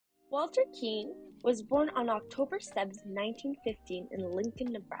Walter Keane was born on October 7, 1915 in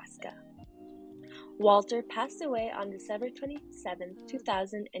Lincoln, Nebraska. Walter passed away on December 27,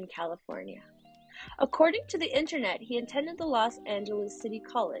 2000 in California. According to the internet, he attended the Los Angeles City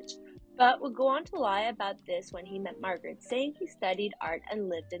College, but would go on to lie about this when he met Margaret, saying he studied art and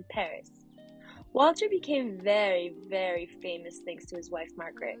lived in Paris. Walter became very, very famous thanks to his wife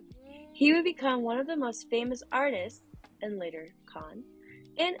Margaret. He would become one of the most famous artists, and later con,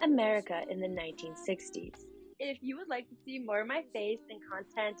 in America in the 1960s. If you would like to see more of my face and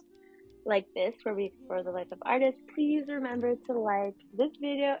content like this where we explore the life of artists, please remember to like this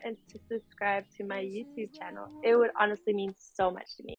video and to subscribe to my YouTube channel. It would honestly mean so much to me.